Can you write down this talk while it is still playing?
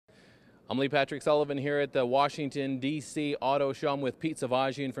I'm Lee Patrick Sullivan here at the Washington, D.C. Auto Show. I'm with Pete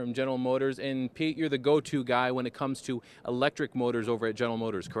Savagian from General Motors. And Pete, you're the go-to guy when it comes to electric motors over at General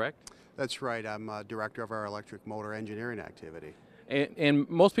Motors, correct? That's right. I'm director of our electric motor engineering activity. And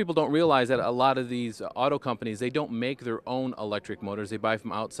most people don't realize that a lot of these auto companies, they don't make their own electric motors. They buy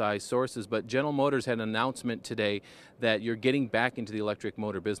from outside sources. But General Motors had an announcement today that you're getting back into the electric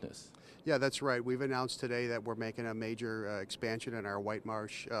motor business. Yeah, that's right. We've announced today that we're making a major expansion in our White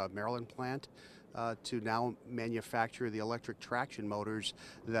Marsh, Maryland plant to now manufacture the electric traction motors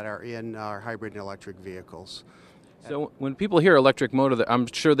that are in our hybrid and electric vehicles. So when people hear electric motor, I'm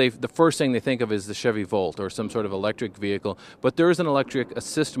sure the first thing they think of is the Chevy Volt or some sort of electric vehicle. But there is an electric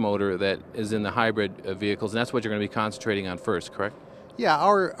assist motor that is in the hybrid vehicles, and that's what you're going to be concentrating on first, correct? Yeah,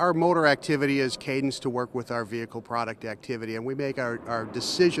 our motor activity is cadenced to work with our vehicle product activity, and we make our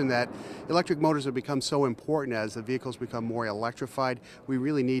decision that electric motors have become so important as the vehicles become more electrified. We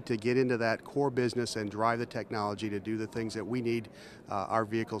really need to get into that core business and drive the technology to do the things that we need our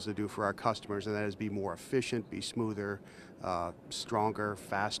vehicles to do for our customers, and that is be more efficient, be smoother, stronger,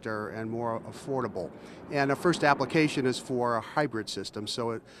 faster, and more affordable. And our first application is for a hybrid system.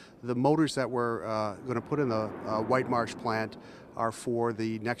 So the motors that we're going to put in the White Marsh plant are for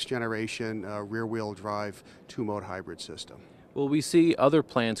the next generation rear-wheel drive two-mode hybrid system. Will we see other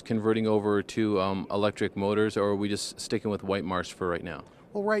plants converting over to electric motors, or are we just sticking with White Marsh for right now?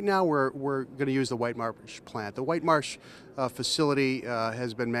 Well, right now we're going to use the White Marsh plant. The White Marsh facility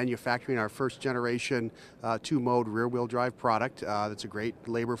has been manufacturing our first generation two-mode rear-wheel drive product. That's a great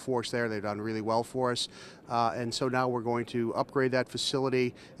labor force there. They've done really well for us. And so now we're going to upgrade that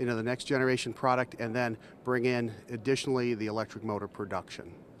facility into the next generation product and then bring in additionally the electric motor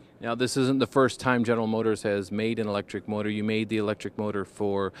production. Now, this isn't the first time General Motors has made an electric motor. You made the electric motor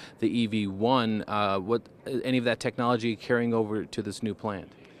for the EV1. What any of that technology carrying over to this new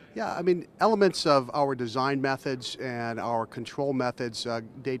plant? Yeah, I mean, elements of our design methods and our control methods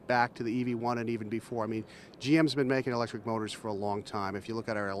date back to the EV1 and even before. I mean, GM's been making electric motors for a long time. If you look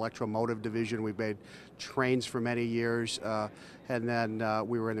at our electromotive division, we've made trains for many years, and then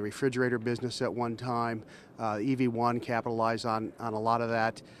we were in the refrigerator business at one time. EV1 capitalized on a lot of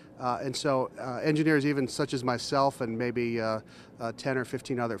that. And so engineers even such as myself and maybe 10 or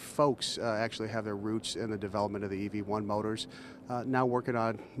 15 other folks actually have their roots in the development of the EV1 motors, now working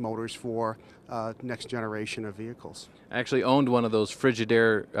on motors for next generation of vehicles. I actually owned one of those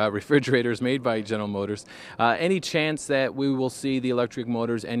Frigidaire refrigerators made by General Motors. Any chance that we will see the electric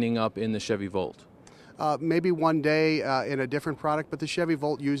motors ending up in the Chevy Volt? Maybe one day in a different product, but the Chevy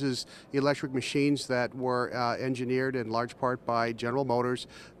Volt uses electric machines that were engineered in large part by General Motors,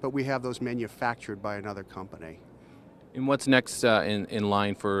 but we have those manufactured by another company. And what's next in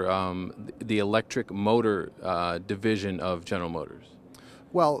line for the electric motor division of General Motors?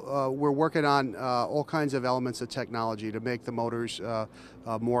 Well, we're working on all kinds of elements of technology to make the motors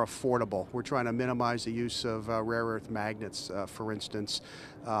more affordable. We're trying to minimize the use of rare earth magnets, for instance.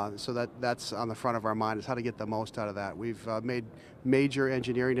 So that's on the front of our mind, is how to get the most out of that. We've made major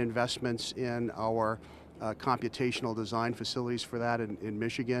engineering investments in our computational design facilities for that in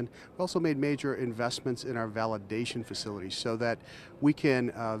Michigan. We also made major investments in our validation facilities so that we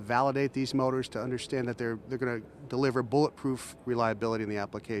can validate these motors to understand that they're going to deliver bulletproof reliability in the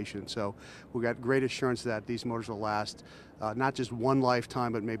application. So we've got great assurance that these motors will last not just one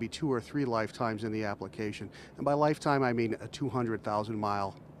lifetime, but maybe 2 or 3 lifetimes in the application. And by lifetime, I mean a 200,000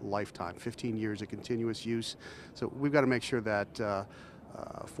 mile lifetime, 15 years of continuous use. So we've got to make sure that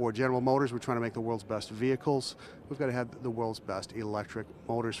for General Motors, we're trying to make the world's best vehicles. We've got to have the world's best electric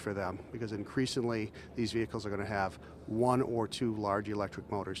motors for them, because increasingly these vehicles are going to have 1 or 2 large electric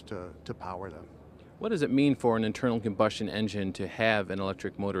motors to power them. What does it mean for an internal combustion engine to have an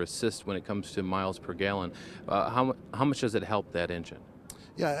electric motor assist when it comes to miles per gallon? How much does it help that engine?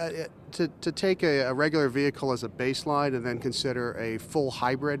 Yeah, to take a regular vehicle as a baseline and then consider a full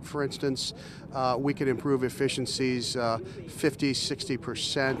hybrid, for instance, we can improve efficiencies 50,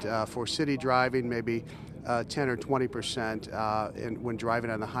 60% for city driving, maybe 10 or 20% when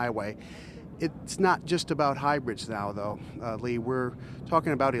driving on the highway. It's not just about hybrids now, though, Lee. We're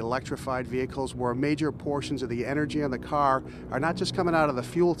talking about electrified vehicles where major portions of the energy on the car are not just coming out of the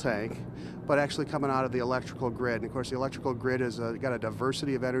fuel tank, but actually coming out of the electrical grid. And of course, the electrical grid has got a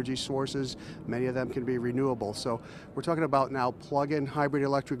diversity of energy sources. Many of them can be renewable. So we're talking about now plug-in hybrid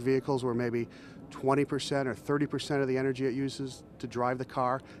electric vehicles where maybe 20% or 30% of the energy it uses to drive the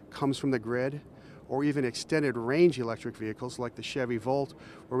car comes from the grid, or even extended range electric vehicles like the Chevy Volt,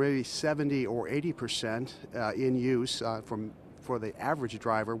 where maybe 70 or 80% in use for for the average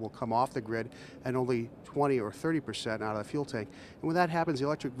driver will come off the grid and only 20 or 30% out of the fuel tank. And when that happens, the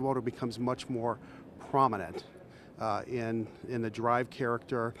electric motor becomes much more prominent in the drive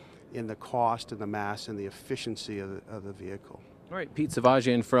character, in the cost and the mass and the efficiency of the vehicle. All right, Pete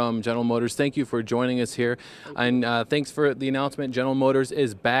Savagian from General Motors, thank you for joining us here. And thanks for the announcement. General Motors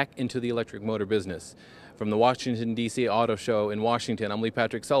is back into the electric motor business. From the Washington, D.C. Auto Show in Washington, I'm Lee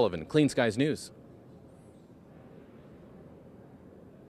Patrick Sullivan, Clean Skies News.